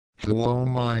Hello,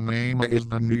 my name is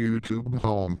the new YouTube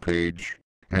homepage,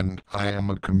 and I am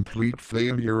a complete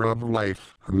failure of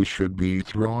life who should be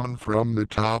thrown from the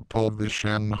top of the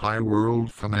Shanghai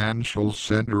World Financial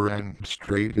Center and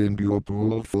straight into a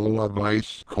pool full of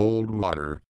ice-cold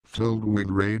water, filled with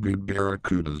rabid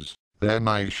barracudas. Then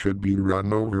I should be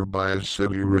run over by a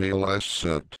city rail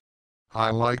asset. I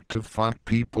like to fuck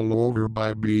people over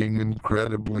by being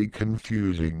incredibly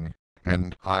confusing.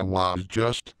 And I was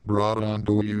just brought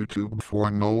onto YouTube for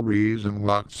no reason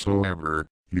whatsoever.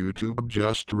 YouTube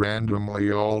just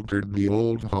randomly altered the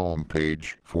old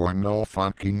homepage for no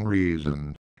fucking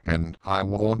reason. And I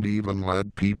won't even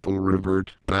let people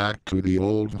revert back to the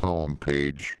old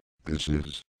homepage. This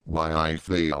is why I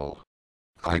fail.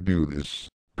 I do this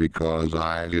because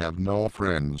I have no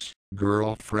friends,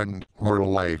 girlfriend, or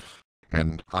life.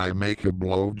 And I make a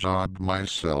blowjob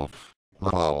myself.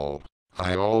 Lol.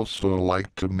 I also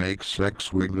like to make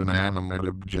sex with inanimate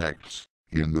objects,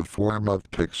 in the form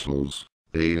of pixels.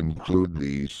 They include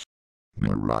these: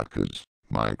 maracas,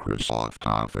 Microsoft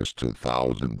Office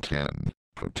 2010,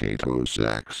 potato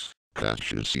sacks,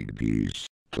 Casio CDs,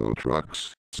 tow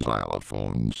trucks,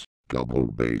 xylophones, double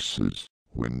basses,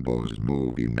 Windows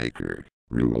Movie Maker,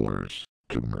 rulers,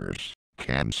 tumors,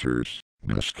 cancers,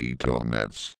 mosquito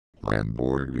nets,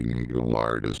 Lamborghini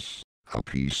Gallardos, a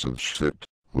piece of shit,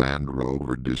 Land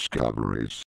Rover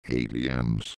Discoveries,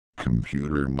 ATMs,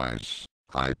 computer mice,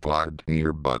 iPod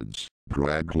earbuds,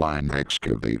 dragline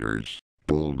excavators,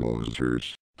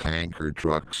 bulldozers, tanker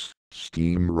trucks,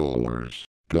 steamrollers,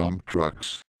 dump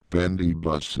trucks, bendy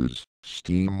buses,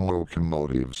 steam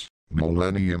locomotives,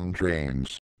 millennium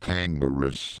trains,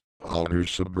 kangaroos, outer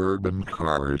suburban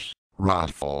cars,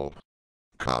 raffle,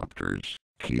 copters,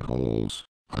 keyholes,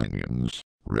 onions,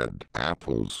 red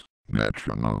apples,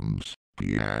 metronomes,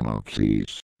 piano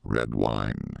keys, red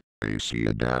wine, AC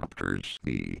adapters,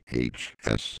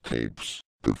 VHS tapes,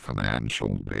 the financial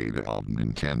beta of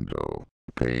Nintendo,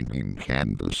 painting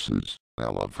canvases,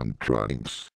 elephant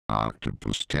trunks,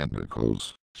 octopus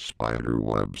tentacles, spider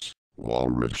webs,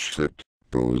 walrus shit,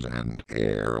 bows and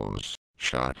arrows,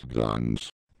 shotguns,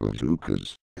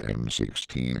 bazookas,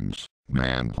 M16s,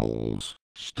 manholes,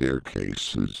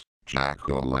 staircases,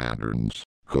 jack-o'-lanterns,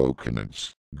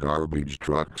 coconuts, garbage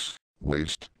trucks,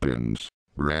 waste bins,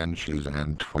 branches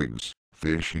and twigs,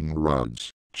 fishing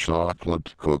rods,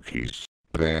 chocolate cookies,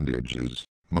 bandages,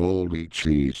 moldy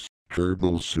cheese,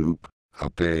 turtle soup, a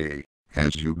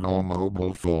pay-as-you-go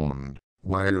mobile phone,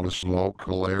 wireless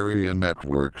local area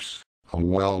networks, a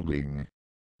welding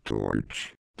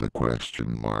torch, the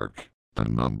question mark, the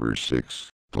number 6,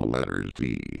 the letters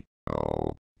D,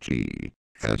 O, G,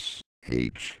 S,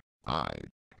 H, I,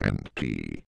 and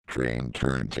T, train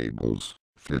turntables,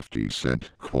 50-cent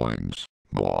coins,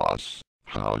 boss,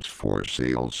 house for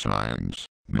sale signs,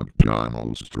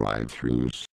 McDonald's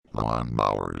drive-thrus,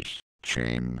 lawnmowers,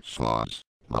 chainsaws,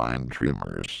 line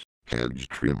trimmers, hedge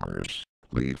trimmers,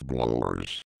 leaf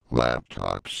blowers,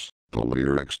 laptops, the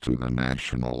lyrics to the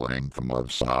national anthem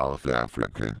of South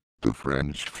Africa, the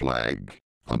French flag,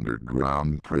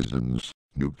 underground prisons,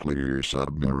 nuclear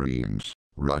submarines,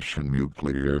 Russian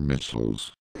nuclear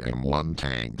missiles, M1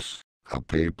 tanks, a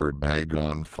paper bag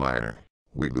on fire,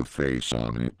 with a face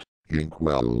on it,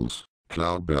 inkwells,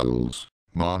 cowbells,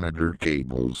 monitor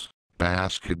cables,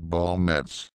 basketball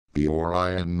nets, the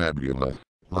Orion Nebula,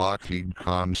 Lockheed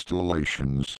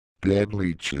constellations, dead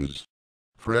leeches,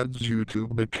 Fred's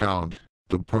YouTube account,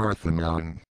 the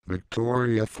Parthenon,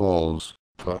 Victoria Falls,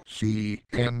 the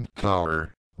CN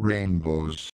Tower,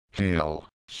 rainbows, hail,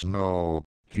 snow,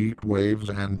 heat waves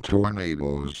and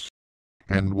tornadoes.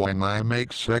 And when I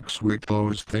make sex with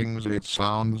those things it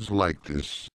sounds like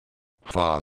this.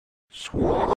 Fa.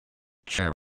 Swa.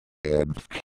 Cher.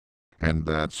 Edv. And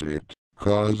that's it,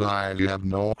 'cause I have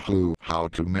no clue how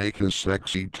to make a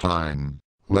sexy time,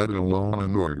 let alone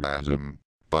an orgasm.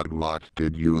 But what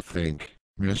did you think,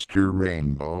 Mr.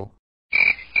 Rainbow?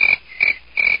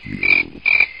 You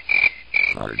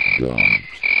are dumb.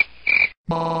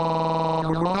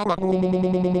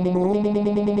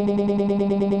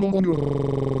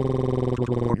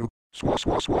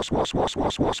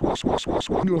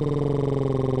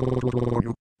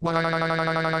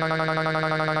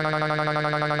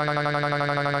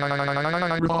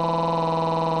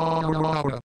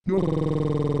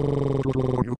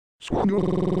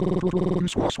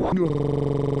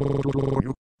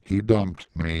 He dumped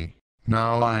me.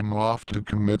 Now I'm off to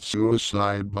commit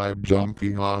suicide by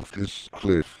jumping off this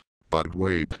cliff. But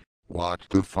wait, what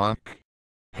the fuck?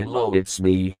 Hello, it's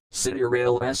me,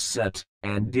 Cyril Set,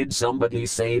 and did somebody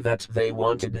say that they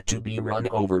wanted to be run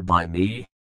over by me?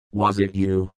 Was it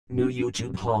you, new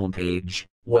YouTube homepage?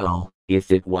 Well,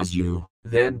 if it was you,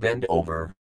 then bend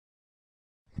over.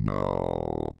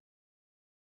 No.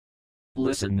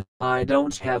 Listen, I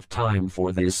don't have time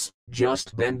for this,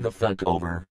 just bend the fuck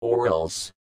over, or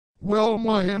else. Well,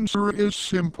 my answer is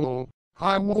simple.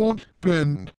 I won't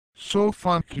bend, so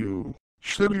fuck you.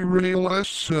 City Rail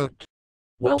asset.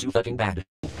 Well, too fucking bad.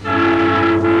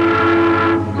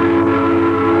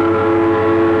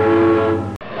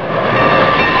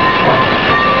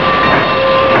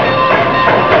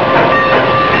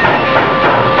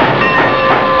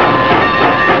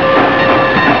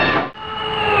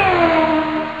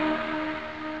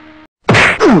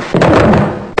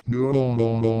 No, no,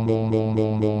 no, no, no, no,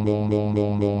 no, no, no, no,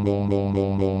 no, no, no,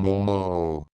 no, no, no,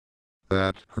 no.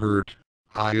 That hurt.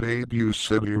 I hate you,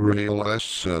 City Rail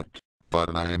asset,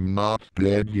 but I'm not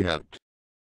dead yet.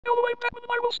 Hello, I'm back with the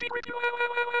Marvel Speed Review.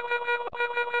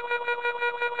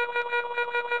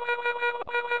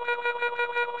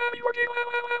 You are gay.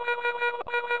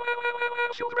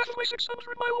 Feel the wrath of my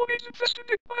 600-mile gaze infested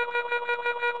dick.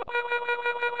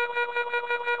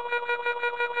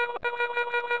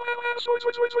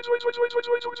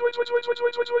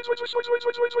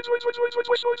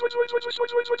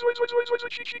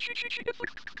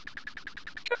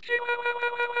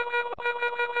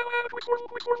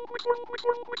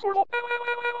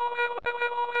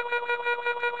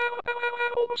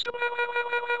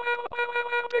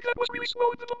 That was really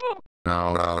slow.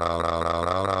 Now, now, now, now, now,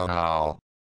 now, now, now.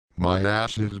 My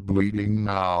ass is bleeding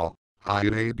now. I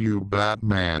hate you,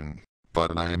 Batman,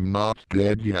 but I'm not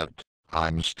dead yet.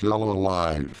 I'm still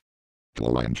alive.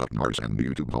 Hello, I'm Chuck Norris and the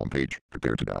YouTube homepage.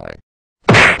 Prepare to die.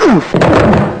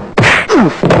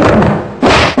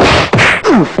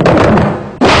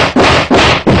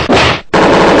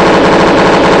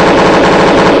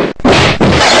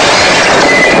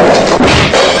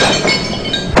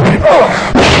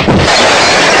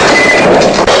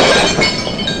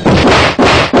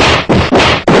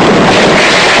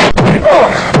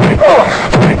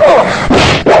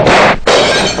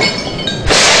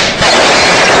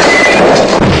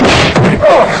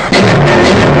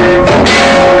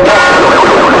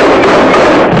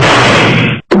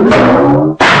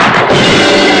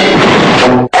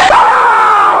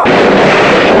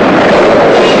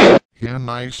 Yeah,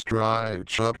 nice try,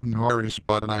 Chuck Norris,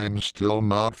 but I'm still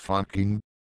not fucking.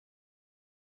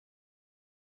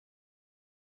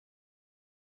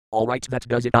 Alright, that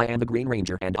does it. I am the Green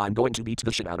Ranger and I'm going to beat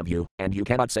the shit out of you, and you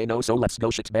cannot say no, so let's go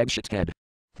shitbag shithead.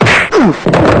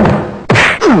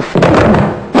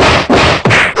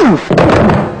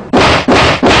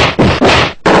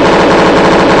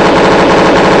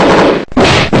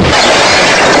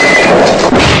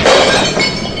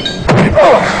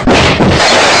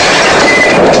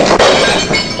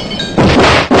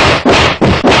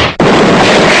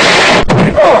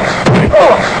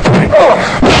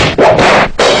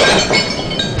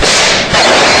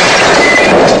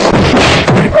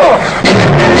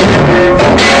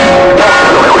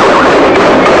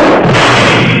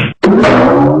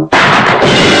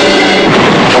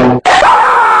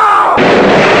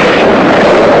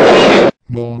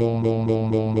 No, no, no, no,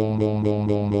 no, no, no, no,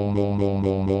 no, no, no, no,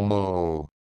 no, no, no.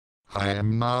 I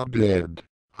am not dead.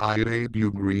 I hate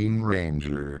you, Green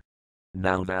Ranger.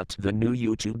 Now that the new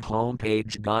YouTube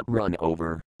homepage got run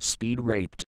over, speed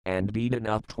raped, and beaten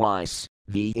up twice,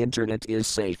 the internet is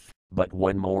safe, but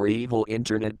when more evil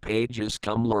internet pages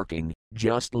come lurking,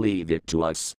 just leave it to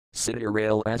us. City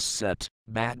Rail asset,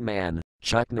 Batman,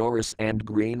 Chuck Norris and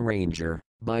Green Ranger.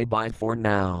 Bye bye for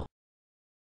now.